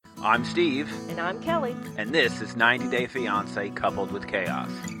I'm Steve. And I'm Kelly. And this is 90 Day Fiancé Coupled with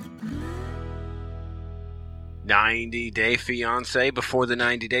Chaos. 90 Day Fiancé Before the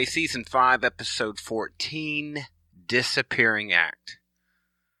 90 Day, Season 5, Episode 14, Disappearing Act.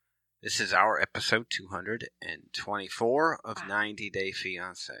 This is our episode 224 of 90 Day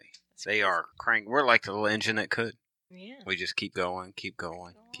Fiancé. They are crank. We're like the little engine that could. Yeah. We just keep going, keep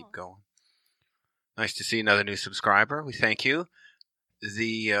going, keep going. Nice to see another new subscriber. We thank you.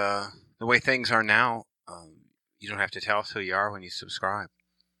 The way things are now, you don't have to tell us who you are when you subscribe,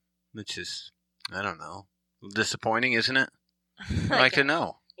 which is, I don't know, disappointing, isn't it? I'd like to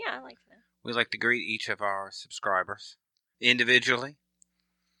know. Yeah, I like that. We like to greet each of our subscribers individually.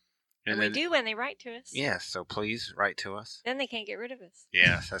 And we do when they write to us. Yes, so please write to us. Then they can't get rid of us.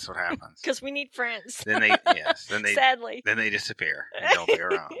 Yes, that's what happens. Because we need friends. Sadly. Then they disappear and don't be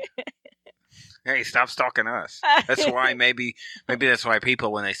around. Hey, stop stalking us. That's why maybe that's why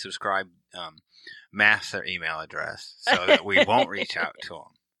people, when they subscribe, mask their email address so that we won't reach out to them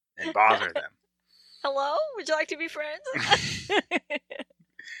and bother them. Hello? Would you like to be friends?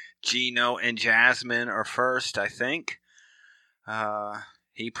 Gino and Jasmine are first, I think.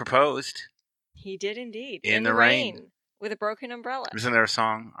 He proposed. He did indeed. In the rain. With a broken umbrella. Isn't there a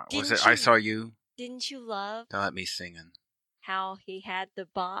song? I Saw You? Didn't you love? Don't let me singing. How he had the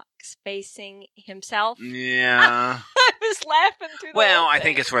box facing himself. Yeah. I was laughing through the Well, whole I thing.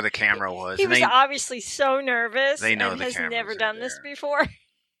 think it's where the camera was. He was obviously so nervous. They know and the has cameras never are done there. this before.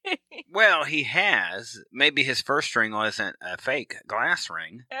 Well, he has. Maybe his first ring wasn't a fake glass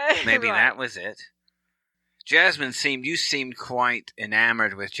ring. Maybe Right. that was it. Jasmine you seemed quite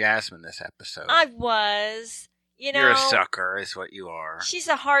enamored with Jasmine this episode. I was. You're a sucker, is what you are. She's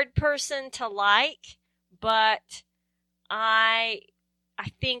a hard person to like, but I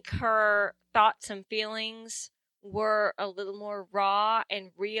think her thoughts and feelings were a little more raw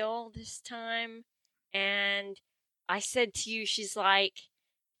and real this time. And I said to you, she's like,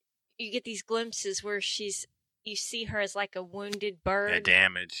 you get these glimpses where you see her as like a wounded bird.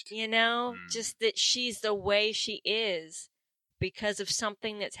 Damaged. Just that she's the way she is because of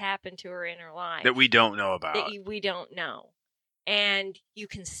something that's happened to her in her life. That we don't know about. That we don't know. And you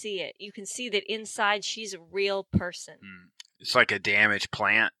can see it. You can see that inside she's a real person. It's like a damaged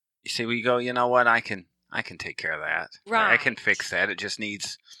plant. You see, we go, you know what? I can take care of that. Right. I can fix that. It just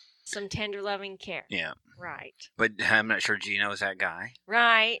needs some tender, loving care. Yeah. Right. But I'm not sure Gino's that guy.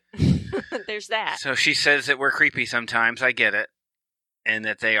 Right. There's that. So she says that we're creepy sometimes. I get it. And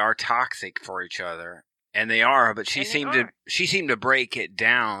that they are toxic for each other. And they are, but she seemed to break it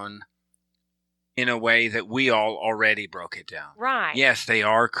down in a way that we all already broke it down. Right. Yes, they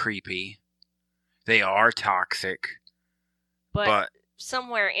are creepy. They are toxic. But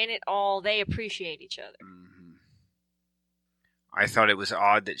somewhere in it all, they appreciate each other. Mm-hmm. I thought it was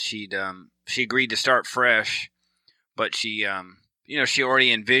odd that she agreed to start fresh, but she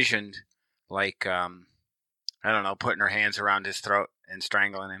already envisioned, like, I don't know, putting her hands around his throat and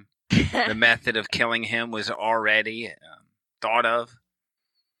strangling him. The method of killing him was already thought of.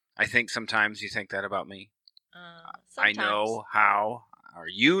 I think sometimes you think that about me. I know how, or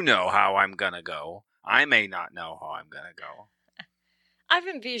you know how I'm going to go. I may not know how I'm going to go. I've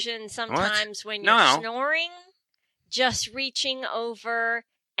envisioned sometimes when you're snoring, just reaching over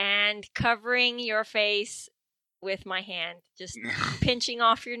and covering your face with my hand, just pinching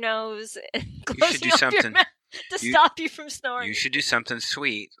off your nose and closing off your mouth to stop you from snoring. You should do something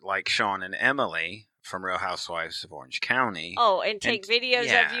sweet like Sean and Emily from Real Housewives of Orange County. Oh, and take videos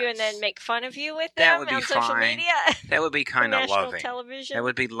of you and then make fun of you with them on social media? That would be kind of loving. Television? That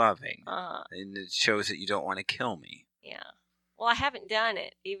would be loving. And it shows that you don't want to kill me. Yeah. Well, I haven't done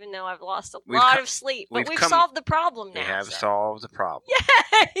it, even though I've lost a lot of sleep. But we've solved the problem now. We have solved the problem.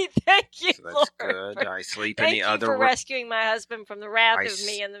 Yay! Thank you, so that's Lord. Good. I sleep in the other room. Thank you for rescuing my husband from the wrath of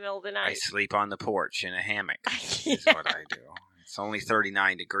me in the middle of the night. I sleep on the porch in a hammock. Is what I do. It's only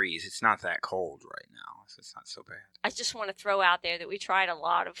 39 degrees. It's not that cold right now, so it's not so bad. I just want to throw out there that we tried a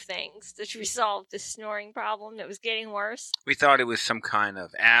lot of things to resolve this snoring problem that was getting worse. We thought it was some kind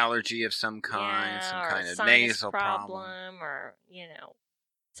of allergy of some kind, some kind of nasal problem. Or,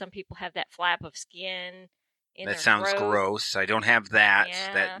 some people have that flap of skin in their That sounds throat. Gross. I don't have that.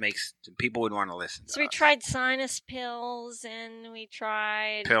 Yeah. That makes people would want to listen to So we tried sinus pills and we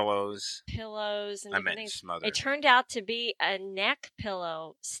tried pillows and I different meant things. smothered. It turned out to be a neck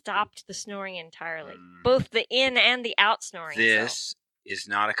pillow stopped the snoring entirely. Both the in and the out snoring. This is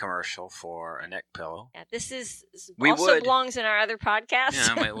not a commercial for a neck pillow. Yeah, this is We also would. belongs in our other podcast.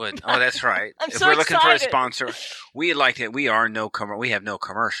 Yeah, it would. Oh, that's right. I'm if so we're looking for a excited. sponsor, we like it. We have no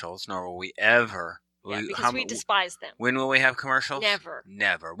commercials, nor will we ever Yeah, because we despise them. When will we have commercials? Never.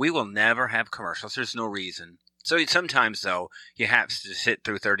 Never. We will never have commercials. There's no reason. So sometimes, though, you have to sit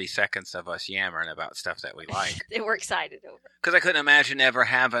through 30 seconds of us yammering about stuff that we like. That we're excited over. Because I couldn't imagine ever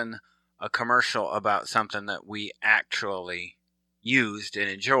having a commercial about something that we actually used and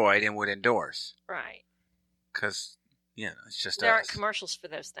enjoyed and would endorse. Right. Because, it's just there aren't commercials for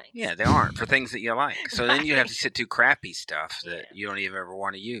those things. Yeah, there aren't for things that you like. So Right. then you have to sit through crappy stuff that you don't even ever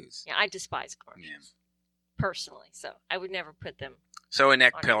want to use. Yeah, I despise commercials. Personally, so I would never put them. So a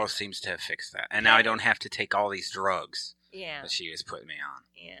neck pillow seems to have fixed that. And now I don't have to take all these drugs that she was putting me on.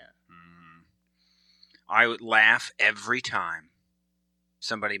 Yeah. I would laugh every time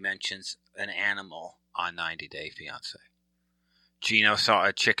somebody mentions an animal on 90 Day Fiancé. Gino saw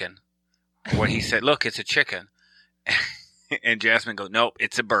a chicken. What he said, look, it's a chicken. And Jasmine goes, nope,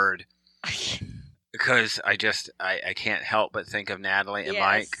 it's a bird. Because I can't help but think of Natalie and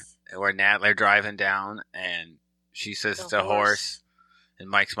Mike. Where Natalie driving down and she says it's a horse. And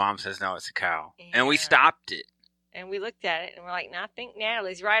Mike's mom says, no, it's a cow. Yeah. And we stopped it. And we looked at it and we're like, no, I think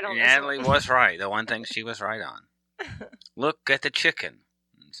Natalie's right on Natalie this one. was right. The one thing she was right on. Look at the chicken.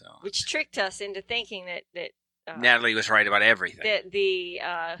 Which tricked us into thinking that Natalie was right about everything. That the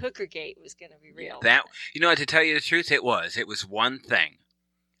hooker gate was going to be real. That to tell you the truth, it was. It was one thing,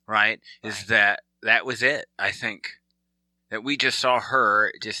 right? Is that was it. I think that we just saw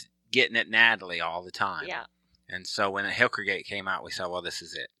her just getting at Natalie all the time. Yeah. And so when the hooker gate came out, we saw, well, this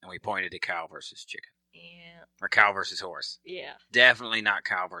is it. And we pointed to cow versus chicken. Yeah. Or cow versus horse. Yeah. Definitely not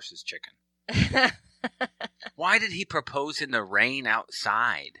cow versus chicken. Why did he propose in the rain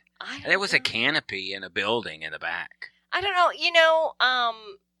outside? There was a canopy in a building in the back. I don't know.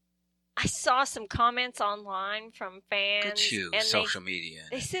 I saw some comments online from fans. Good you, and social media.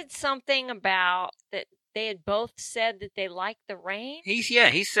 They said something about that they had both said that they liked the rain. He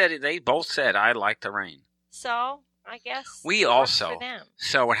said it. They both said, I like the rain. So, I guess we also. For them.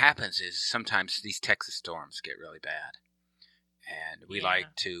 So what happens is sometimes these Texas storms get really bad. And we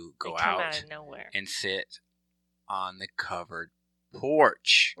like to go out of nowhere and sit on the covered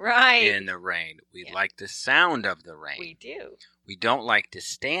porch in the rain. We like the sound of the rain. We do. We don't like to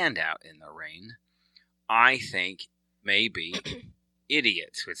stand out in the rain. I think maybe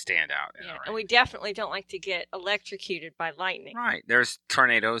idiots would stand out in the rain. And we definitely don't like to get electrocuted by lightning. Right. There's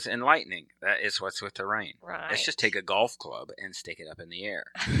tornadoes and lightning. That is what's with the rain. Right. Let's just take a golf club and stick it up in the air.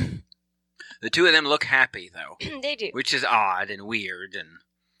 The two of them look happy, though. They do. Which is odd and weird, and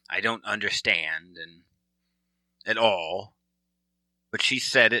I don't understand at all. But she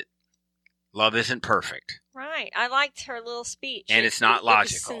said it. Love isn't perfect. Right. I liked her little speech. And it's not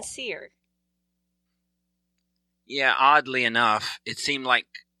logical. It was sincere. Yeah, oddly enough, it seemed like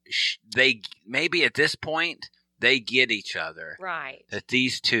they, maybe at this point, they get each other. Right. That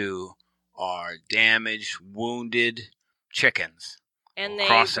these two are damaged, wounded chickens. And they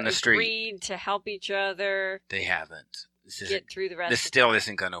crossing the street. Agreed to help each other. They haven't. Get through the rest. This still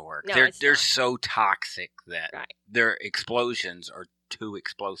isn't going to work. No, they're so toxic that right. Their explosions are too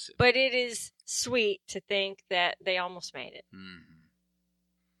explosive. But it is sweet to think that they almost made it. Mm-hmm.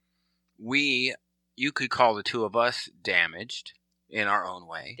 You could call the two of us damaged in our own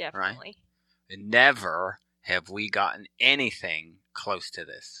way. Definitely. Right? And never have we gotten anything close to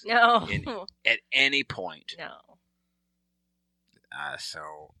this. No. At any point. No.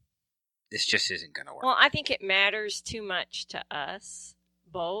 So this just isn't going to work. Well, I think it matters too much to us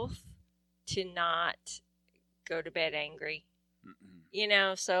both to not go to bed angry.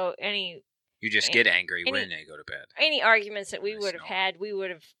 Mm-mm. So you just get angry when they go to bed. Any arguments that we would have had, we would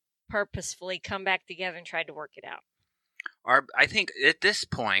have purposefully come back together and tried to work it out. I think at this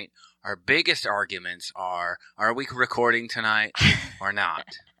point, our biggest arguments are we recording tonight or not?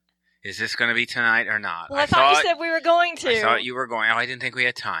 Is this going to be tonight or not? Well, I thought you said we were going to. I thought you were going. Oh, I didn't think we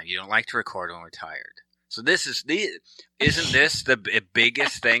had time. You don't like to record when we're tired. So isn't this the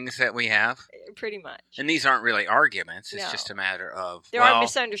biggest things that we have? Pretty much. And these aren't really arguments. It's just a matter of there are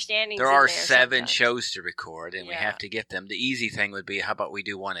misunderstandings. There are 7 sometimes. shows to record, and we have to get them. The easy thing would be, how about we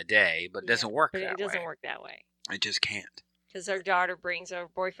do one a day? But it doesn't work that way. It doesn't work that way. It just can't. Because our daughter brings her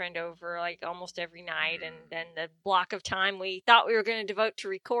boyfriend over like almost every night, and then the block of time we thought we were going to devote to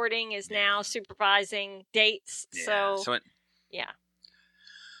recording is now supervising dates. Yeah. Yeah.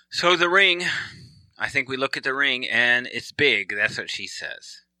 So the ring, I think we look at the ring and it's big. That's what she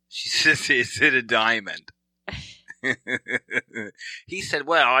says. She says, "Is it a diamond?" He said,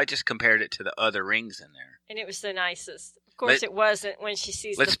 "Well, I just compared it to the other rings in there." And it was the nicest. Of course, it wasn't when she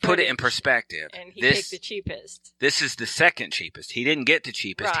sees Let's put it in perspective. And he picked the cheapest. This is the second cheapest. He didn't get the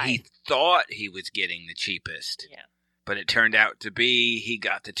cheapest. Right. He thought he was getting the cheapest. Yeah. But it turned out to be he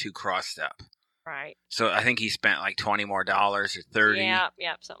got the two crossed up. Right. So I think he spent like $20 more or 30. Yeah,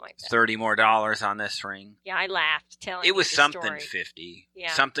 something like that. $30 more on this ring. Yeah, I laughed telling it you was the something story. 50.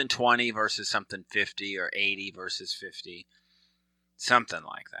 Yeah. Something 20 versus something 50 or 80 versus 50. Something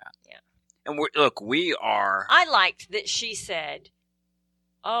like that. Yeah. And we are. I liked that she said,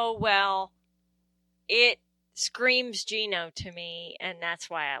 "Oh, well, it screams Gino to me, and that's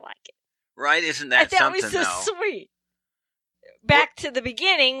why I like it." Right? Isn't that something, was so though? sweet. Back to the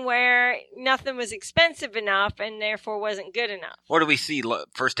beginning where nothing was expensive enough and therefore wasn't good enough. What do we see?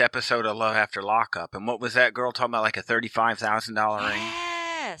 First episode of Love After Lockup. And what was that girl talking about? Like a $35,000 ring?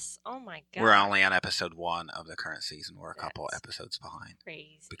 Yes. Oh, my God. We're only on episode 1 of the current season. We're a couple episodes behind.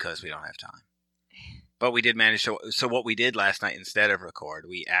 Crazy. Because we don't have time. But we did manage to. So what we did last night, instead of record,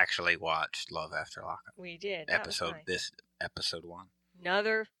 we actually watched Love After Lockup. We did. Episode 1.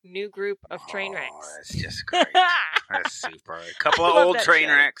 Another new group of train wrecks. Oh, that's just great. That's super. A couple of old train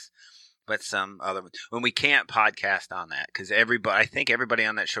wrecks, but some other. When we can't podcast on that because I think everybody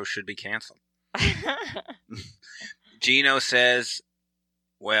on that show should be canceled. Gino says,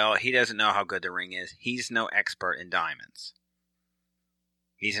 well, he doesn't know how good the ring is. He's no expert in diamonds.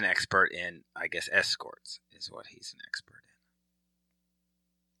 He's an expert in, I guess, escorts is what he's an expert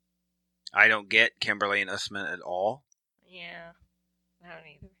in. I don't get Kimberly and Usman at all. Yeah, I don't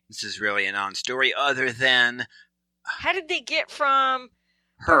either. This is really a non-story other than... How did they get from...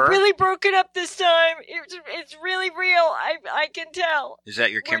 Her? We're really broken up this time. It's really real. I can tell. Is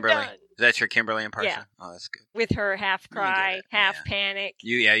that your Kimberly? Is that your Kimberly impression? Yeah. Oh, that's good. With her half cry, half panic.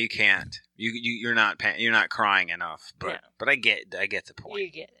 You can't. You're not crying enough. But I get the point. You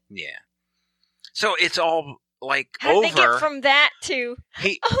get it. Yeah. So it's all like How over. Did they get from that to?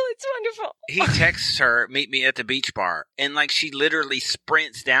 It's wonderful. He texts her, "Meet me at the beach bar," and like she literally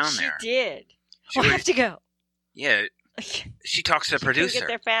sprints down there. She did. I have to go. Yeah. She talks to the producer. Get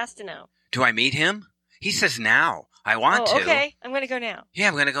there fast enough. Do I meet him? He says now. I want to. Okay. I'm going to go now. Yeah,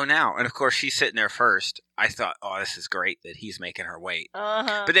 I'm going to go now. And of course, she's sitting there first. I thought, oh, this is great that he's making her wait.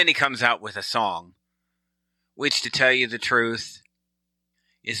 Uh-huh. But then he comes out with a song, which, to tell you the truth,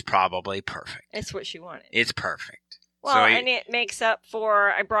 is probably perfect. It's what she wanted. It's perfect. Well, and it makes up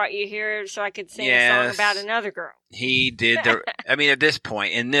for I brought you here so I could sing a song about another girl. He did I mean, at this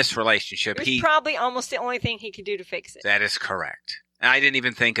point, in this relationship, it was probably almost the only thing he could do to fix it. That is correct. And I didn't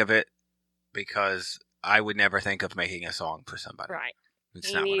even think of it because I would never think of making a song for somebody. Right. It's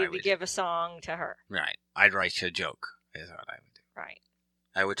he not needed what I would to give a song to her. Right. I'd write you a joke, is what I would do. Right.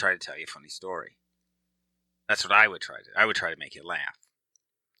 I would try to tell you a funny story. That's what I would try to do. I would try to make you laugh.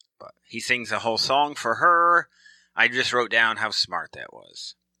 But he sings a whole song for her. I just wrote down how smart that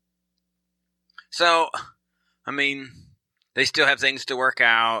was. So, I mean, they still have things to work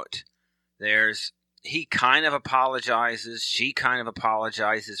out. He kind of apologizes. She kind of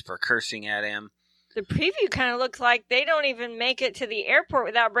apologizes for cursing at him. The preview kind of looks like they don't even make it to the airport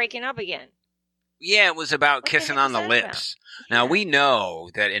without breaking up again. Yeah, it was about kissing on the lips. Yeah. Now, we know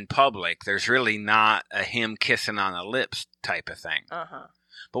that in public, there's really not a him kissing on the lips type of thing. Uh-huh.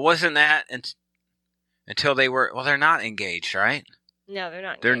 But wasn't that until they were... Well, they're not engaged, right? No, they're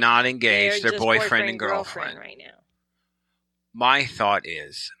not engaged. They're not engaged. They're just boyfriend and girlfriend right now. My thought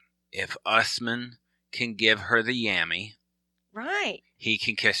is, if Usman can give her the yammy... Right. He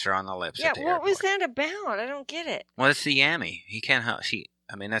can kiss her on the lips at the what airport. was that about? I don't get it. Well, it's the yammy. He can't help...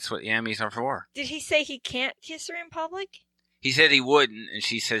 I mean, that's what yammies are for. Did he say he can't kiss her in public? He said he wouldn't, and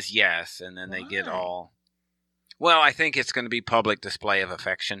she says yes, and then they get all... Well, I think it's going to be public display of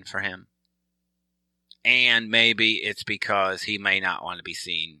affection for him. And maybe it's because he may not want to be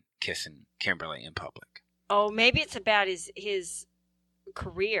seen kissing Kimberly in public. Oh, maybe it's about his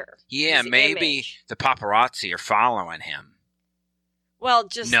career. Yeah, his maybe image. The paparazzi are following him. Well,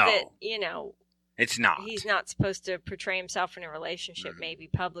 just no. that, It's not. He's not supposed to portray himself in a relationship, maybe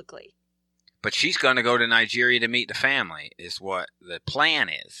publicly. But she's going to go to Nigeria to meet the family, is what the plan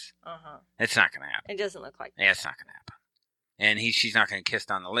is. Uh-huh. It's not going to happen. It doesn't look like that. Yeah, it's not going to happen. And she's not going to kiss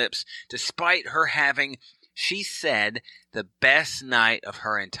on the lips, despite her having, she said, the best night of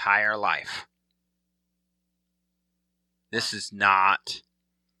her entire life. This is not...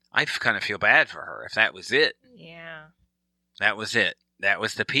 I kind of feel bad for her if that was it. Yeah. That was it. That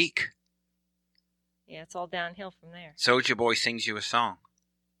was the peak. Yeah, it's all downhill from there. Soulja Boy sings you a song.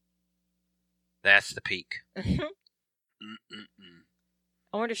 That's the peak. I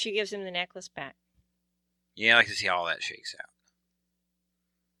wonder if she gives him the necklace back. Yeah, I like to see how all that shakes out.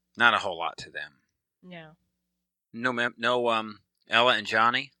 Not a whole lot to them. No. No, Ella and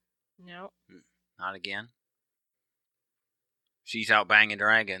Johnny? No. Not again. She's out banging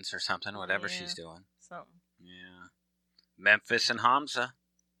dragons or something, whatever she's doing. Something. Yeah. Memphis and Hamza.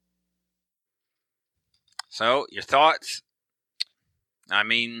 So, your thoughts? I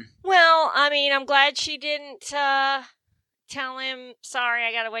mean... Well, I'm glad she didn't tell him, sorry,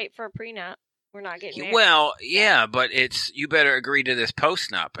 I got to wait for a prenup. We're not getting married. Well, yeah, but it's, you better agree to this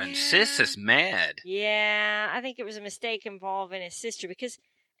post-nup, and Yeah. sis is mad. Yeah, I think it was a mistake involving his sister because,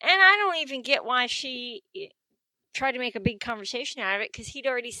 and I don't even get why she tried to make a big conversation out of it because he'd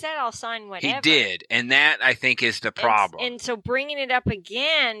already said, I'll sign whatever. He did, and that, I think, is the problem. And so bringing it up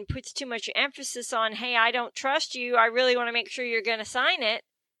again puts too much emphasis on, hey, I don't trust you. I really want to make sure you're going to sign it.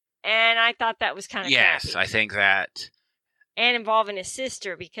 And I thought that was kind of Yes, crappy. I think that. And involving his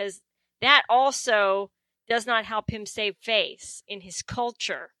sister, because that also does not help him save face in his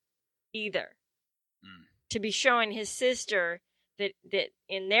culture either. To be showing his sister that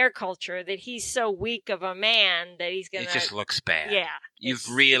in their culture that he's so weak of a man that he's going to... It just looks bad. Yeah. You've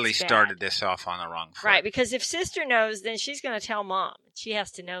really started this off on the wrong foot. Right, because if sister knows, then she's going to tell mom. She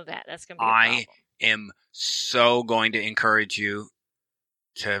has to know that. That's going to be a problem. I am so going to encourage you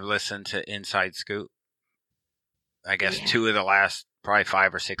to listen to Inside Scoop. I guess 2 of the last probably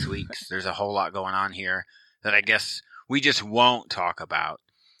 5 or 6 weeks. There's a whole lot going on here that I guess we just won't talk about.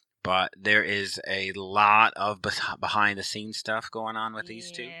 But there is a lot of behind-the-scenes stuff going on with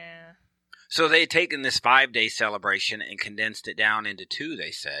these two. So they had taken this 5-day celebration and condensed it down into 2,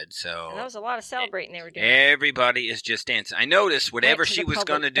 they said. So and that was a lot of celebrating they were doing. Everybody is just dancing. I noticed whatever she was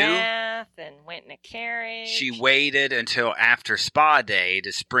going to do, and went in a carriage. She waited until after Spa Day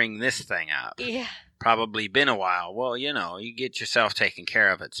to spring this thing up. Yeah. Probably been a while. Well, you know, you get yourself taken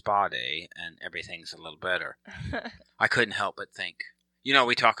care of at Spa Day and everything's a little better. I couldn't help but think. You know,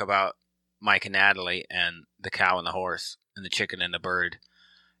 we talk about Mike and Natalie and the cow and the horse and the chicken and the bird.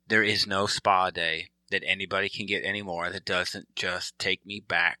 There is no Spa Day that anybody can get anymore that doesn't just take me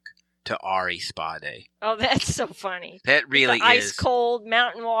back to Ari Spa Day. Oh, that's so funny. That really is. Ice cold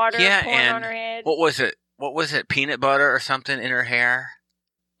mountain water pouring on her head. What was it? What was it? Peanut butter or something in her hair?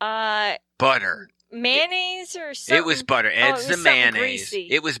 Butter. Mayonnaise or something? It was butter. It's the mayonnaise. Greasy.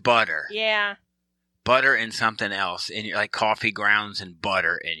 It was butter. Yeah. Butter and something else in your, like coffee grounds and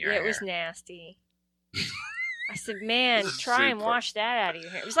butter in your hair. It was nasty. I said, man, try and wash that out of your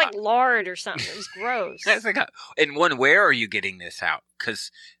hair. It was like lard or something. It was gross. And where are you getting this out?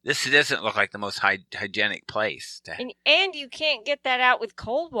 Because this doesn't look like the most hygienic place. And you can't get that out with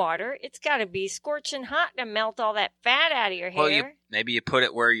cold water. It's got to be scorching hot to melt all that fat out of your hair. Well, maybe you put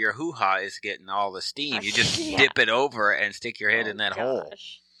it where your hoo-ha is getting all the steam. You just dip it over and stick your head in that hole.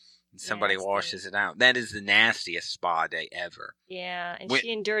 And somebody washes it out. That is the nastiest Spa Day ever. Yeah, and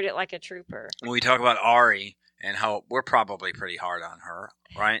she endured it like a trooper. When we talk about Ari and how we're probably pretty hard on her,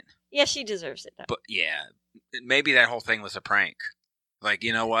 right? Yeah, she deserves it, though. But yeah, maybe that whole thing was a prank. Like,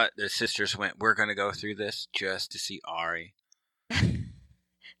 you know what? The sisters went, we're going to go through this just to see Ari.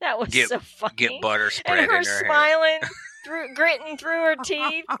 That was so funny. Get butter spread in her hair. Smiling, gritting through her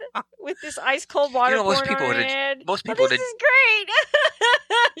teeth with this ice cold water pouring on her head. Most people this is great.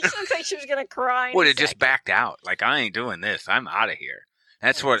 She looked like she was going to cry. Would have just backed out. Like, I ain't doing this. I'm out of here.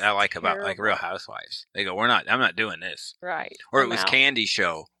 That's what I like about like Real Housewives. They go, I'm not doing this. Right. Or it was Candy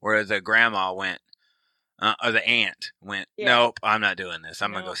Show where the grandma went, or the aunt went, nope, I'm not doing this.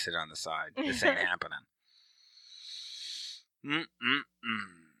 I'm going to go sit on the side. This ain't happening.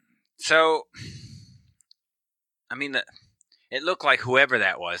 So, I mean, it looked like whoever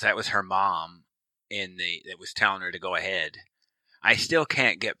that was her mom that was telling her to go ahead. I still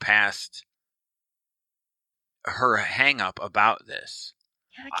can't get past her hang up about this.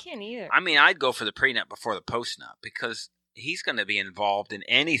 I can't either. I mean, I'd go for the prenup before the postnup because he's going to be involved in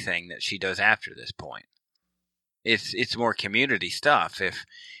anything that she does after this point. It's more community stuff.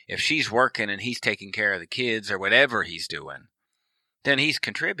 If she's working and he's taking care of the kids or whatever he's doing, then he's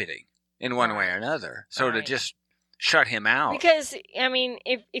contributing in one way or another. So to just shut him out. Because, I mean,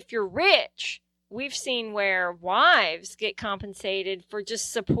 if you're rich, we've seen where wives get compensated for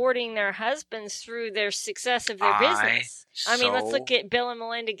just supporting their husbands through their success of their business. I mean, let's look at Bill and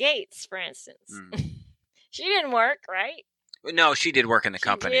Melinda Gates, for instance. She didn't work, right? No, she did work in the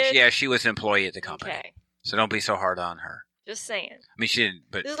company. Yeah, she was an employee at the company. Okay. So don't be so hard on her. Just saying. I mean, she didn't,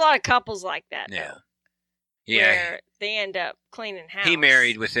 but... There's a lot of couples like that, yeah. Though. Yeah. Where they end up cleaning house. He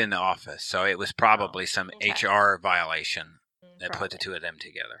married within the office, so it was probably some HR violation that put the two of them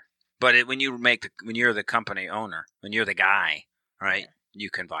together. But when you're the company owner, when you're the guy, right, you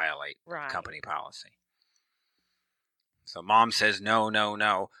can violate company policy. So mom says, no.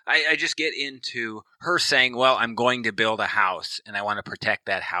 I just get into her saying, well, I'm going to build a house, and I want to protect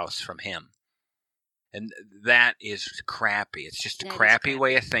that house from him. And that is crappy. It's just a crappy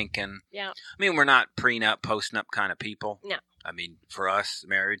way of thinking. Yeah. I mean, we're not prenup, postnup kind of people. No. I mean, for us,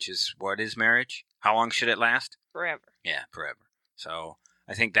 marriage is, what is marriage? How long should it last? Forever. Yeah, forever. So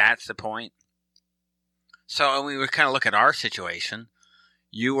I think that's the point. So we would kind of look at our situation.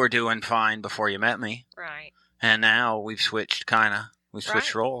 You were doing fine before you met me. Right. And now we've switched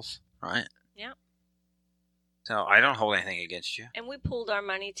roles, right? Yeah. So I don't hold anything against you. And we pulled our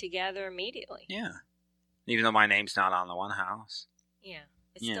money together immediately. Yeah. Even though my name's not on the one house. Yeah.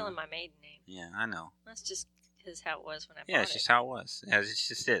 It's still in my maiden name. Yeah, I know. That's just how it was when I bought it. Yeah, it's just how it was. Yeah, it's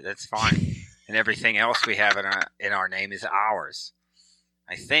just it. That's fine. And everything else we have in our name is ours.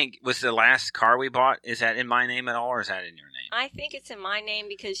 I think, was the last car we bought, is that in my name at all, or is that in your name? I think it's in my name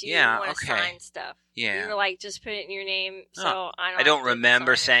because you didn't want to sign stuff. Yeah. You were like, just put it in your name, so I don't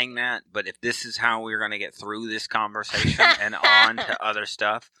remember saying that, but if this is how we're going to get through this conversation and on to other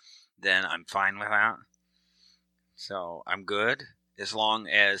stuff, then I'm fine with that. So I'm good, as long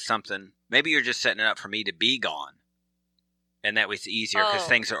as something, maybe you're just setting it up for me to be gone, and that was easier because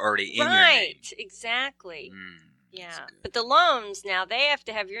things are already in your name. Right, exactly. Yeah, but the loans now, they have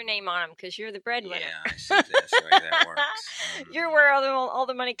to have your name on them because you're the breadwinner. Yeah, I see this way that works. You're where all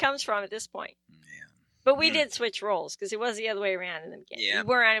the money comes from at this point. Yeah. But we did switch roles because it was the other way around in the beginning. Yeah. You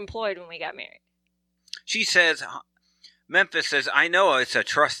were unemployed when we got married. She says, Memphis says, I know it's a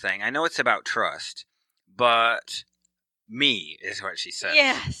trust thing. I know it's about trust, but me is what she says.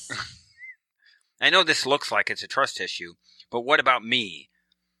 Yes. I know this looks like it's a trust issue, but what about me?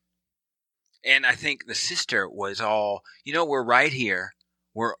 And I think the sister was all, we're right here.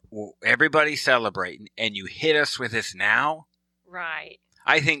 We're everybody's celebrating, and you hit us with this now? Right.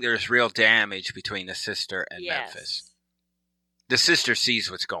 I think there's real damage between the sister and Memphis. The sister sees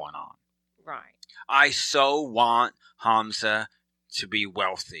what's going on. Right. I so want Hamza to be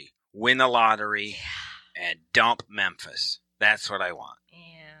wealthy, win the lottery, and dump Memphis. That's what I want.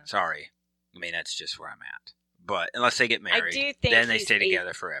 Yeah. Sorry. I mean, that's just where I'm at. But unless they get married, then they stay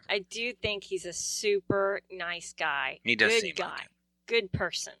together forever. I do think he's a super nice guy. He does Good seem guy. like it. Good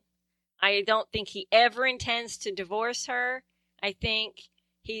person. I don't think he ever intends to divorce her. I think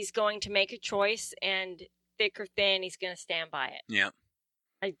he's going to make a choice, and thick or thin, he's going to stand by it. Yeah.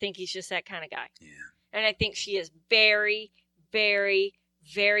 I think he's just that kind of guy. Yeah. And I think she is very, very,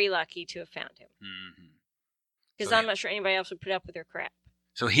 very lucky to have found him. Because I'm not sure anybody else would put up with her crap.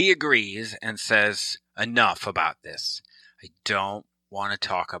 So he agrees and says, enough about this. I don't want to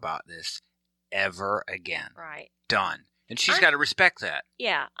talk about this ever again. Right. Done. And she's got to respect that.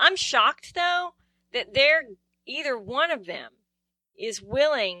 Yeah. I'm shocked, though, that either one of them is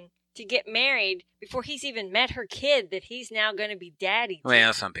willing to get married before he's even met her kid that he's now going to be daddy to.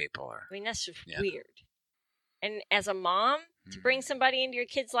 Well, some people are. I mean, that's just weird. And as a mom, to bring somebody into your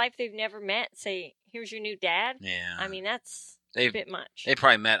kid's life they've never met and say, here's your new dad. Yeah. I mean, that's a bit much. They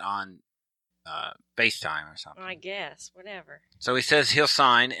probably met on FaceTime or something. I guess. Whatever. So he says he'll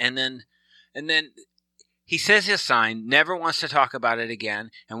sign, and then he says he'll sign, never wants to talk about it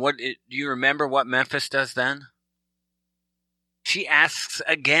again. And do you remember what Memphis does then? She asks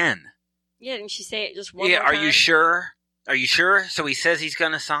again. Yeah, didn't she say it just one more time? Are you sure? Are you sure? So he says he's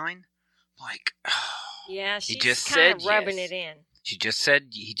going to sign? Like, yeah, she's kind of rubbing it in. He just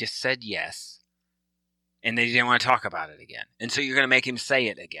said yes. And they didn't want to talk about it again. And so you're going to make him say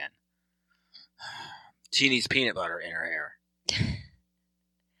it again. She needs peanut butter in her hair.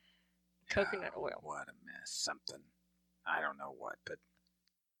 Coconut oil. What a mess. Something. I don't know what, but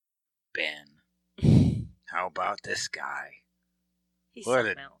Ben. How about this guy? He's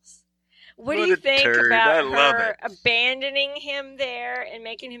something else. What do you think about her abandoning him there and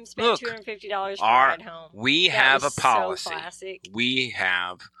making him spend $250 for a ride home? We have a policy. So classic. We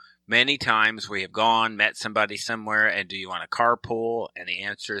have many times we have gone, met somebody somewhere, and do you want to carpool? And the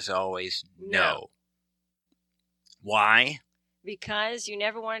answer is always no. Why? Because you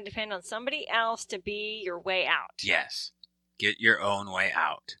never want to depend on somebody else to be your way out. Yes. Get your own way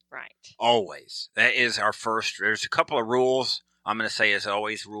out. Right. Always. That is our first. There's a couple of rules. I'm going to say as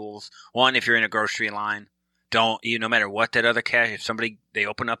always rules. One, if you're in a grocery line, no matter what that other cash, if they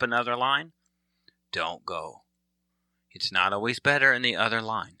open up another line, don't go. It's not always better in the other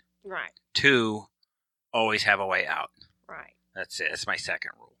line. Right. 2, always have a way out. Right. That's it. That's my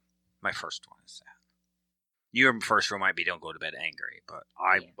second rule. My first one is that. Your first rule might be don't go to bed angry, but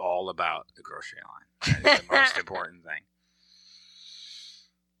I'm all about the grocery line. That is the most important thing.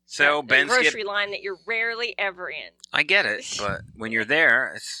 So the grocery line that you're rarely ever in. I get it, but when you're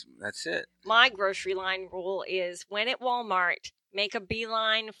there, that's it. My grocery line rule is when at Walmart, make a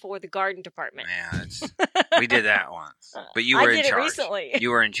beeline for the garden department. Man, we did that once, but you were in charge. I did it recently.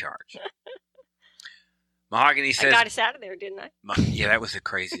 You were in charge. Mahogany says, "I got us out of there, didn't I?" Yeah, that was the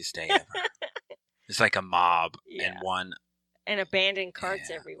craziest day ever. It's like a mob and one And abandoned carts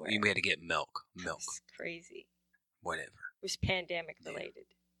Yeah. everywhere. We had to get milk. That's crazy. Whatever. It was pandemic related.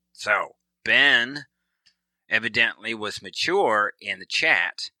 So, Ben evidently was mature in the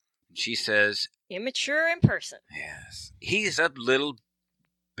chat. And she says, Immature in person. yes, he's a little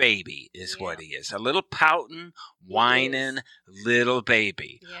baby is Yeah. what he is. A little pouting, whining little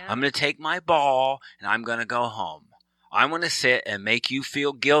baby. Yeah. I'm going to take my ball and I'm going to go home. I want to sit and make you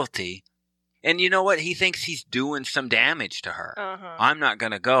feel guilty. And you know what? He thinks he's doing some damage to her. Uh-huh. I'm not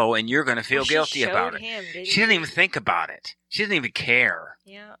going to go and you're going to feel guilty about it. Him, She didn't even think about it. She didn't even care.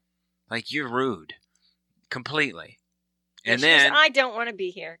 Yeah. Like, you're rude. Completely. Yeah, And she goes, then I don't want to be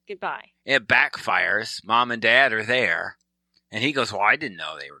here. Goodbye. it backfires. Mom and Dad are there. And he goes, well, I didn't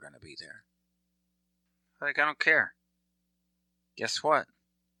know they were going to be there. Like, I don't care. Guess what?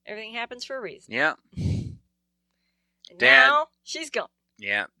 Everything happens for a reason. Yeah. And Dad- now she's gone.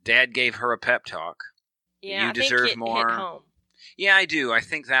 Yeah. Dad gave her a pep talk. Yeah, You I deserve think it more. hit home. Yeah, I do. I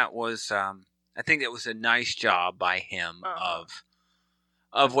think that was a nice job by him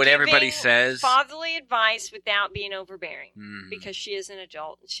of what everybody Giving says. fatherly advice without being overbearing, Mhm. because she is an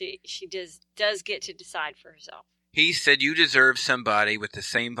adult and she does get to decide for herself. He said you deserve somebody with the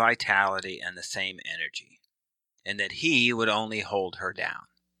same vitality and the same energy, and that he would only hold her down.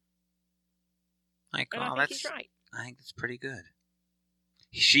 Like, And oh, I think he's right. I think that's pretty good.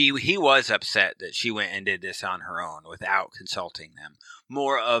 He was upset that she went and did this on her own without consulting them.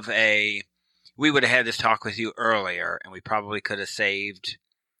 More of a, we would have had this talk with you earlier, and we probably could have saved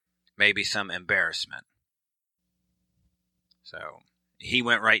maybe some embarrassment. So he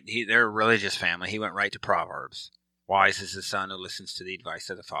went right. They're a religious family. He went right to Proverbs. Wise is the son who listens to the advice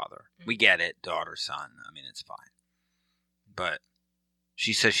of the father. We get it, daughter, son. I mean, it's fine. But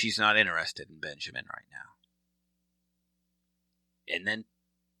she says she's not interested in Benjamin right now. And then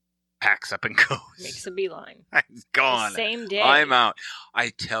packs up and goes. Makes a beeline. He's gone. The same day. I'm out. I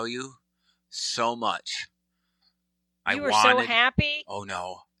tell you so much. You were so happy. Oh,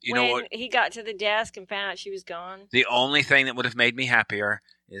 no. You when know what? he got to the desk and found out she was gone. The only thing that would have made me happier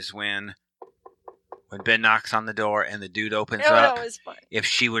is when Ben knocks on the door and the dude opens up. That was fun. If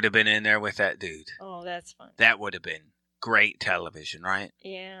she would have been in there with that dude. Oh, that's fun. That would have been great television, right?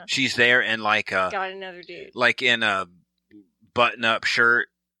 Yeah. She's there in Got another dude. like in a button-up shirt,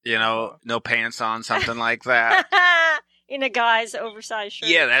 you know, no pants on, something like that. In a guy's oversized shirt.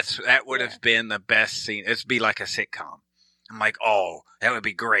 Yeah, that would have been the best scene. It'd be like a sitcom. I'm like, oh, that would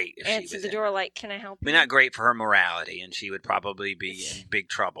be great if she Answer was the in. door like, can I help I you? mean, not great for her morality, and she would probably be in big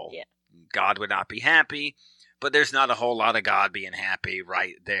trouble. Yeah. God would not be happy, but there's not a whole lot of God being happy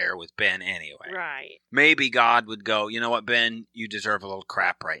right there with Ben anyway. Right. Maybe God would go, you know what, Ben, you deserve a little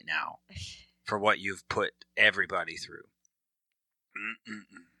crap right now for what you've put everybody through.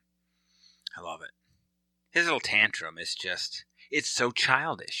 I love it. His little tantrum is just, it's so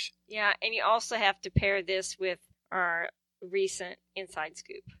childish. Yeah, and you also have to pair this with our recent inside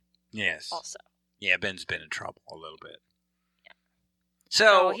scoop. Yes. Also. Yeah, Ben's been in trouble a little bit. Yeah.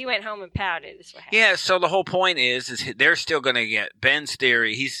 So he went home and pouted. Is what happened. yeah, so the whole point is they're still going to get Ben's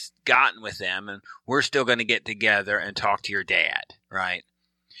theory. He's gotten with them, and we're still going to get together and talk to your dad, right?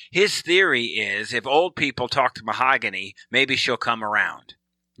 His theory is if old people talk to Mahogany, maybe she'll come around.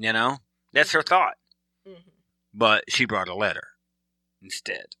 You know, that's her thought. Mm-hmm. But she brought a letter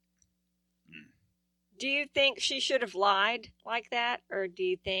instead. Do you think she should have lied like that, or do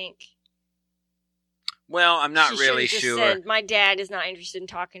you think? Well, I'm not she really just sure. Said, my dad is not interested in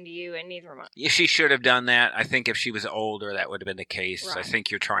talking to you, and neither am I. Yeah, she should have done that. I think if she was older, that would have been the case. Right. I think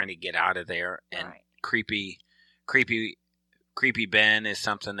you're trying to get out of there, and Right. creepy Ben is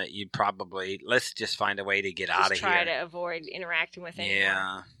something that you'd probably let's just find a way to get out of Just try here. to avoid interacting with anyone.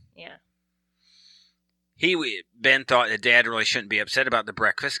 Yeah. Yeah. Ben thought that Dad really shouldn't be upset about the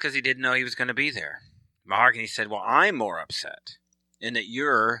breakfast because he didn't know he was going to be there. Mahogany said, well, I'm more upset in that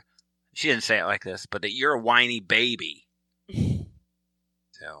she didn't say it like this, but that you're a whiny baby.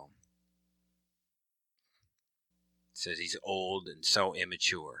 So, says he's old and so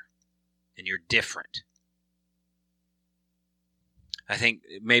immature, and you're different. I think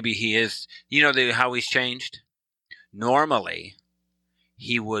maybe he is, you know how he's changed? Normally,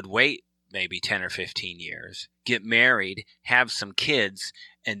 he would wait maybe 10 or 15 years, get married, have some kids,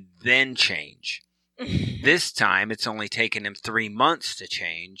 and then change. This time, it's only taken him 3 months to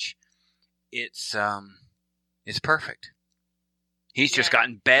change. It's perfect. He's just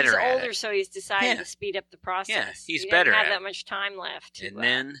gotten better at older, it. so he's decided to speed up the process. Yeah, he's he better doesn't at have it. that much time left to And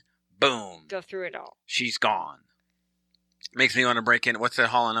then, boom, go through it all. she's gone. Makes me want to break in. What's that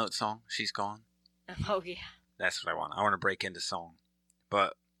Hall & Oates song? She's gone. Oh yeah, That's what I want. I want to break into song.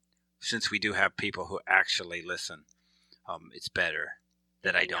 But since we do have people who actually listen, it's better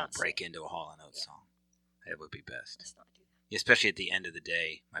that I don't Not break sing. into a Hall & Oates song. That would be best. Let's not do that. Especially at the end of the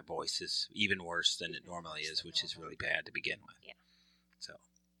day, my voice is even worse than it normally is, which is really bad to begin with. Yeah. So,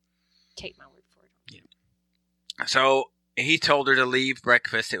 take my word for it. yeah. So he told her to leave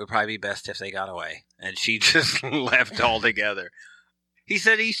breakfast. It would probably be best if they got away, and she just left altogether. He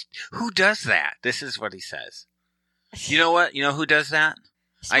said, "Who does that?" This is what he says. You know what? You know who does that?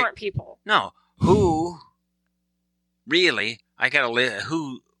 Smart people. No. Who really? I gotta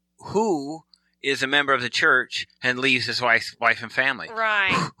who is a member of the church and leaves his wife and family?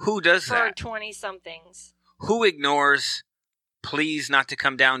 Right. Who does For that? 20-somethings. Who ignores please not to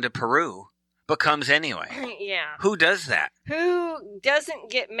come down to Peru, but comes anyway? Yeah. Who does that? Who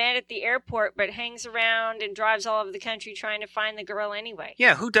doesn't get met at the airport but hangs around and drives all over the country trying to find the girl anyway?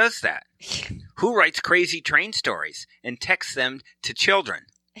 Yeah, who does that? Who writes crazy train stories and texts them to children?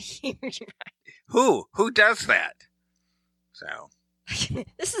 Who? Who does that? So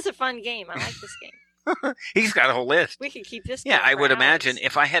This is a fun game. I like this game. he's got a whole list. We could keep this. Yeah, going I for would hours. imagine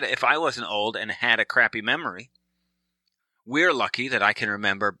if I wasn't old and had a crappy memory, we're lucky that I can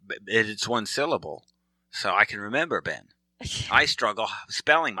remember it's one syllable, so I can remember Ben. I struggle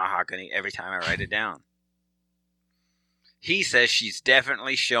spelling mahogany every time I write it down. He says she's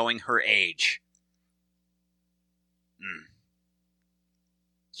definitely showing her age.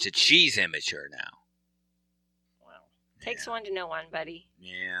 Said she's immature now. Well, takes one to know one, buddy.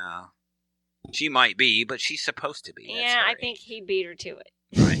 Yeah. She might be, but she's supposed to be. That's Yeah, her I think age. he beat her to it.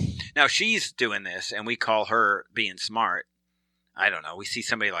 Right. Now she's doing this, and we call her being smart. I don't know. We see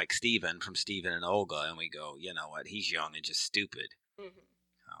somebody like Steven from Steven and Olga, and we go, you know what? He's young and just stupid. Mm-hmm.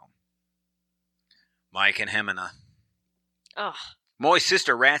 Mike and Hemina. Oh, Moy's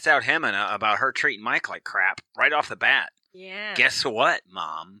sister rats out Hemina about her treating Mike like crap right off the bat. yeah. Guess what,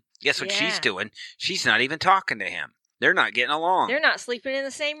 Mom? Guess what she's Yeah. doing? She's not even talking to him. They're not getting along. They're not sleeping in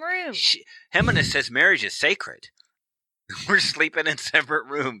the same room. Hemina says marriage is sacred. We're sleeping in separate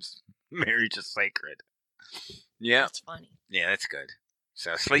rooms. Marriage is sacred. Yeah. That's funny. Yeah, that's good.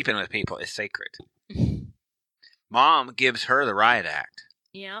 So sleeping with people is sacred. Mom gives her the riot act.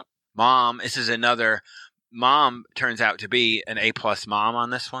 Yep. Mom turns out to be an A+ mom on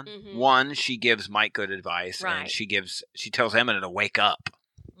this one. Mhm. One, she gives Mike good advice, Right. and she tells Emma to wake up.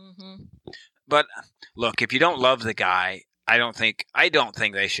 Mm-hmm. But look, if you don't love the guy, I don't think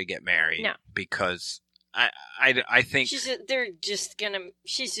they should get married. No. Because I think She's just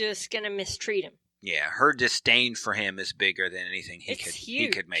gonna mistreat him. yeah, her disdain for him is bigger than anything he It's could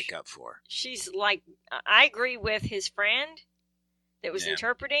huge. make up for. She's like, I agree with his friend that was Yeah.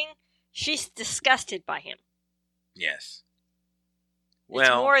 interpreting. She's disgusted by him. Yes. It's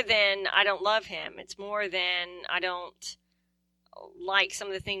more than I don't love him. It's more than I don't like some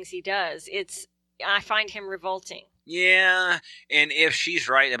of the things he does. I find him revolting. yeah, and if she's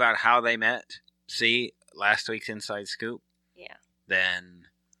right about how they met, see last week's Inside Scoop, Yeah. then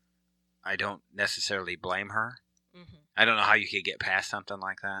I don't necessarily blame her. Mm-hmm. I don't know how you could get past something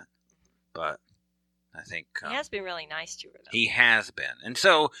like that, but I think He has been really nice to her, though. he has been. And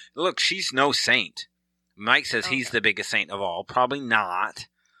so, look, she's no saint. Mike says he's Okay. the biggest saint of all. Probably not,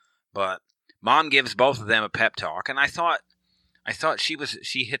 but Mom gives both of them a pep talk, and I thought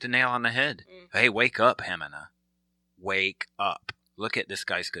she hit the nail on the head. Mm. Hey, wake up, Hemina. Wake up. Look at this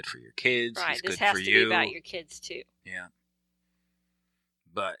guy's good for your kids. Right. He's This good has for to you. be about your kids, too. Yeah.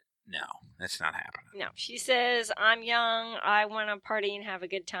 But no, that's not happening. No, she says, I'm young, I want to party and have a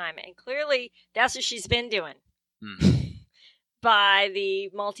good time. And clearly, that's what she's been doing by the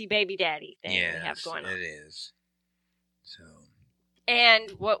multi-baby daddy thing we have going on. It is. So,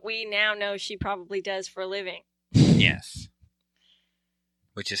 And what we now know she probably does for a living. yes.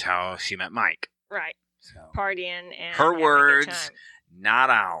 Which is how she met Mike. Right. So, Partying and her having a good words, time. not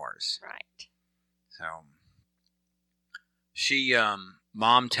ours. Right. So,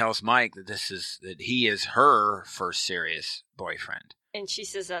 Mom tells Mike that he is her first serious boyfriend. And she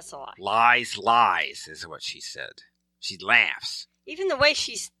says that's a lie. Lies is what she said. She laughs. Even the way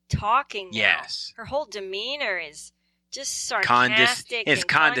she's talking now, Yes. her whole demeanor is just sarcastic It's and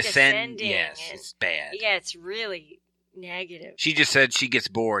condescending. Yes, and- it's bad. Yeah, it's really negative. She just said she gets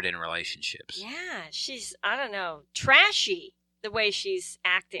bored in relationships. Yeah, she's, I don't know, trashy the way she's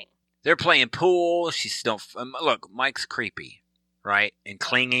acting. They're playing pool. Look, Mike's creepy, right? And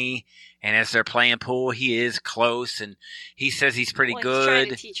clingy. And as they're playing pool, he is close, and he says he's pretty Well, good. He's trying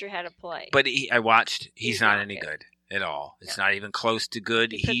to teach her how to play. But I watched. He's not not any good. good at all. It's not even close to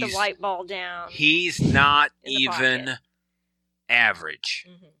good. he put the white ball down. He's not in the even pocket. average.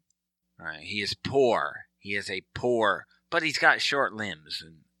 Mm-hmm. Right? He is poor. He is a but he's got short limbs.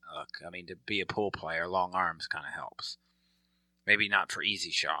 And look, I mean, to be a pool player, long arms kind of helps. Maybe not for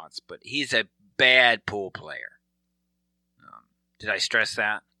easy shots, but he's a bad pool player. Did I stress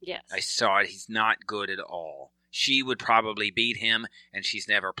that? Yes. I saw it. He's not good at all. She would probably beat him, and she's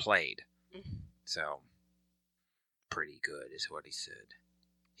never played. Mm-hmm. So, pretty good is what he said.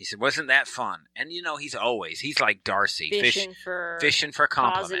 He said, wasn't that fun? And, he's like Darcy. Fishing for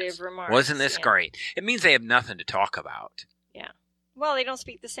compliments. Positive remarks. Wasn't this great? It means they have nothing to talk about. Yeah. Well, they don't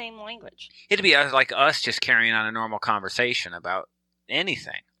speak the same language. It'd be like us just carrying on a normal conversation about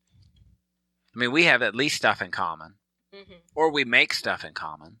anything. I mean, we have at least stuff in common. Mm-hmm. Or we make stuff in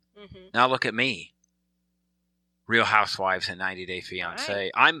common. Mm-hmm. Now look at me. Real Housewives and 90 Day Fiancé.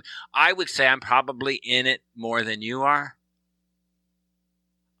 Right. I would say I'm probably in it more than you are.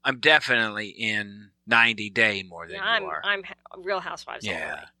 I'm definitely in 90 Day more than you are. I'm Real Housewives all the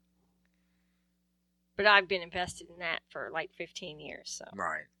way. But I've been invested in that for like 15 years. So.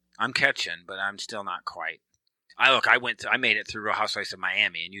 Right. I'm catching, but I'm still not quite. I made it through Real Housewives of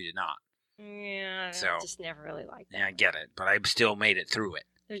Miami, and you did not. Yeah, I just never really liked that. Yeah, I get it, but I still made it through it.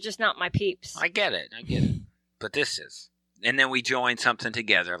 They're just not my peeps. I get it. But this is. And then we joined something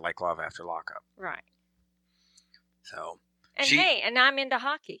together like Love After Lockup. Right. So. And I'm into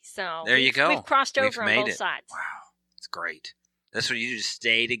hockey, so. There you go. We've crossed over on both sides. Wow. It's great. That's what you do, just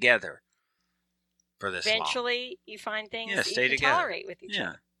stay together for this long. Eventually, you find things that stay you can together. tolerate with each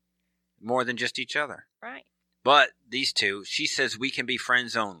other. More than just each other. Right. But these two, she says we can be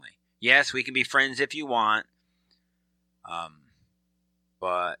friends only. Yes, we can be friends if you want.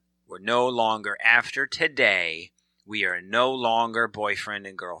 But we're no longer, after today, we are no longer boyfriend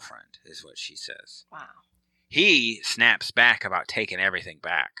and girlfriend, is what she says. Wow. He snaps back about taking everything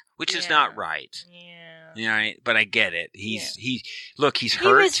back, which is not right. Yeah. Right? But I get it. He's hurt. He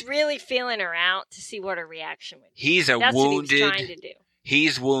was really feeling her out to see what her reaction would be. That's what he was trying to do.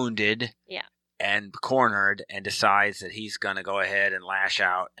 He's wounded. Yeah. And cornered and decides that he's going to go ahead and lash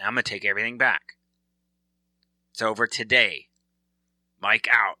out. And I'm going to take everything back. It's over today. Mike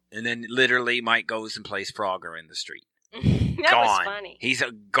out. And then literally Mike goes and plays Frogger in the street. That gone. was funny. He's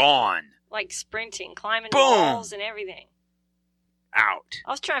gone. Like sprinting, climbing Boom. walls and everything. Out. I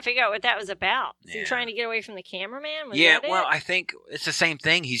was trying to figure out what that was about. Is he trying to get away from the cameraman? Was that it? I think it's the same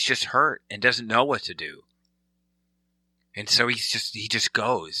thing. He's just hurt and doesn't know what to do. And so he just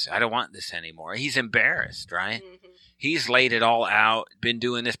goes. I don't want this anymore. He's embarrassed, right? Mm-hmm. He's laid it all out. Been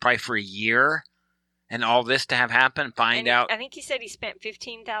doing this probably for a year, and all this to have happen. I think he said he spent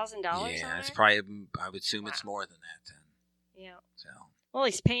 $15,000. Yeah, it's probably. I would assume it's more than that. Then. Yeah. So. Well,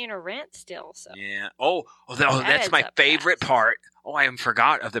 he's paying her rent still. So. Yeah. That's my favorite part. Oh, I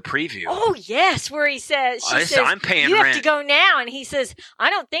forgot of the preview. Oh, yes, where he says, I'm paying you rent. have to go now. And he says, I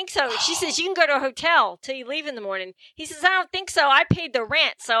don't think so. She says, you can go to a hotel till you leave in the morning. He says, I don't think so. I paid the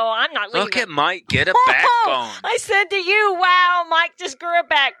rent, so I'm not leaving. Look at Mike get a backbone. I said to you, wow, Mike just grew a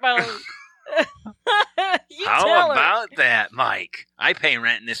backbone. How about that, Mike? I pay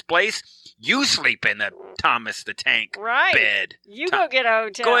rent in this place. You sleep in the Thomas the Tank bed. You go get a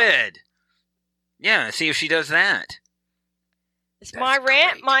hotel. Go ahead. Yeah, see if she does that. It's my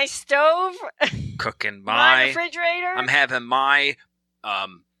rent, my stove, cooking my refrigerator. I'm having my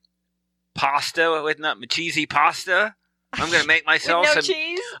pasta with cheesy pasta. I'm going to make myself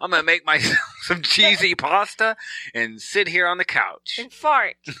cheese. I'm going to make myself some cheesy pasta and sit here on the couch and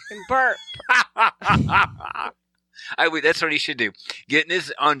fart and burp. That's what he should do. Get in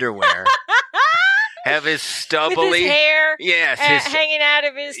his underwear. Have his stubbly with his hair, hanging out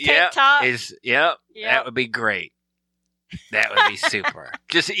of his tank top. Yep. That would be great. That would be super.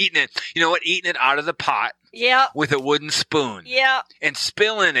 Just eating it. You know what? Eating it out of the pot. Yeah. With a wooden spoon. Yeah. And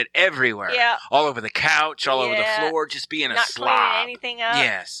spilling it everywhere. Yeah. All over the couch, all over the floor, just being a slob. Not cleaning anything up.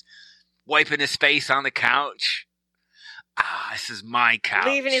 Yes. Wiping his face on the couch. This is my couch.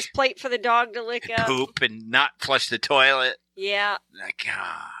 Leaving his plate for the dog to lick up. Poop and not flush the toilet. Yeah. Like,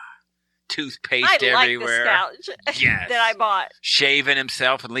 toothpaste everywhere. I like the couch that I bought. Shaving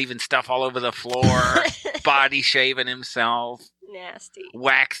himself and leaving stuff all over the floor. Body shaving himself. Nasty.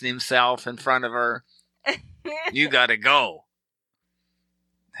 Waxing himself in front of her. You gotta go.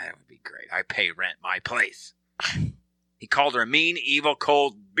 That would be great. I pay rent my place. He called her a mean, evil,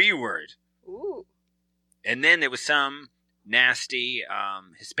 cold B-word. Ooh. And then there was some nasty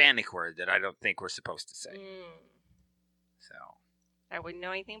Hispanic word that I don't think we're supposed to say. So. I wouldn't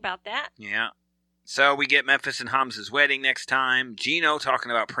know anything about that. Yeah. So we get Memphis and Hamza's wedding next time. Gino talking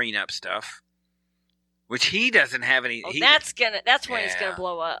about prenup stuff. Which he doesn't have any. Oh, that's when it's gonna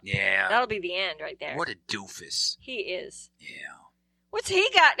blow up. Yeah. That'll be the end right there. What a doofus. He is. Yeah. What's he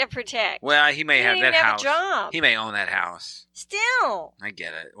got to protect? Well, he may have that house. Job. He may own that house. Still. I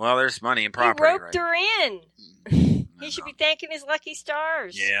get it. Well, there's money and property. He roped her in. He should be thanking his lucky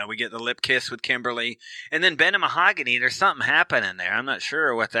stars. Yeah, we get the lip kiss with Kimberly. And then Ben and Mahogany, there's something happening there. I'm not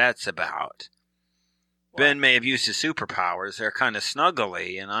sure what that's about. What? Ben may have used his superpowers. They're kind of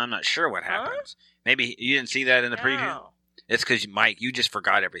snuggly, and I'm not sure what happens. Maybe you didn't see that in the preview? It's because, Mike, you just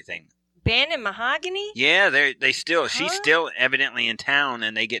forgot everything. Ben and Mahogany? Yeah, she's still evidently in town,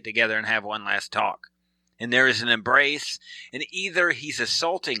 and they get together and have one last talk. And there is an embrace, and either he's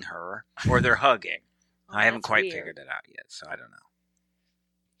assaulting her or they're hugging. I haven't quite figured it out yet, so I don't know.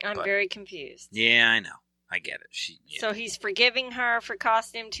 I'm very confused. Yeah, I know. I get it. So he's forgiving her for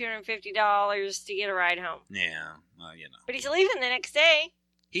costing him $250 to get a ride home. Yeah, well, But he's leaving the next day.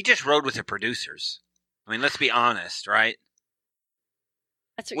 He just rode with the producers. I mean, let's be honest, right?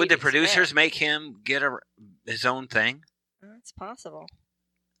 That's what Would the producers make him get his own thing? It's possible.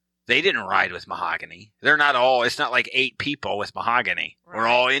 They didn't ride with Mahogany. They're not all. It's not like 8 people with Mahogany. Right. We're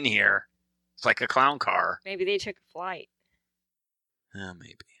all in here. It's like a clown car. Maybe they took a flight.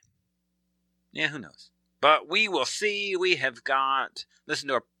 Maybe. Yeah, who knows? But we will see. We have listen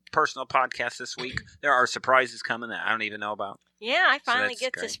to our personal podcast this week. There are surprises coming that I don't even know about. Yeah, I finally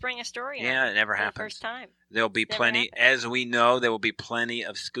get to spring a story on. Yeah, it never happens. The first time. There'll be plenty, as we know, there will be plenty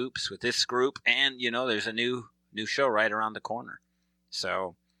of scoops with this group. And, there's a new show right around the corner.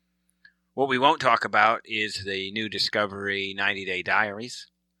 So what we won't talk about is the new Discovery 90-Day Diaries,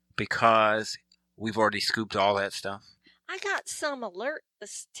 because we've already scooped all that stuff. I got some alert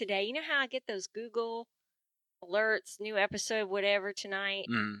today. You know how I get those Google alerts, new episode, whatever, tonight?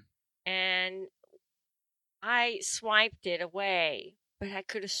 Mm. And I swiped it away, but I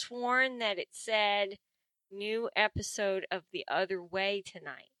could have sworn that it said new episode of The Other Way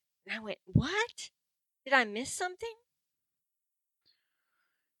tonight. And I went, what? Did I miss something?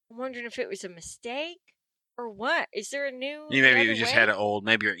 I'm wondering if it was a mistake or what. Is there a new? Maybe you just had an old.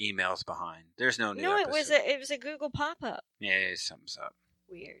 Maybe your email's behind. There's no new. No, episode. it was a Google pop-up. Yeah, something's up.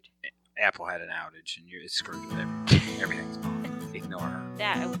 Weird. Apple had an outage, and it's screwed with everything's fine. Ignore her.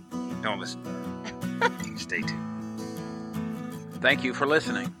 Don't listen to her. Stay tuned. Thank you for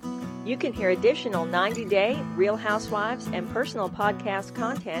listening. You can hear additional 90-day Real Housewives and personal podcast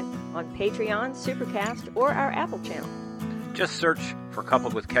content on Patreon, Supercast, or our Apple channel. Just search for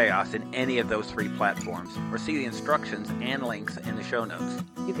Coupled with Chaos in any of those 3 platforms, or see the instructions and links in the show notes.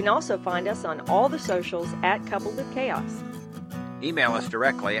 You can also find us on all the socials at Coupled with Chaos. Email us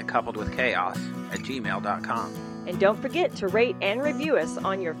directly at coupledwithchaos@gmail.com. And don't forget to rate and review us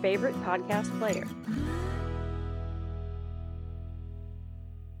on your favorite podcast player.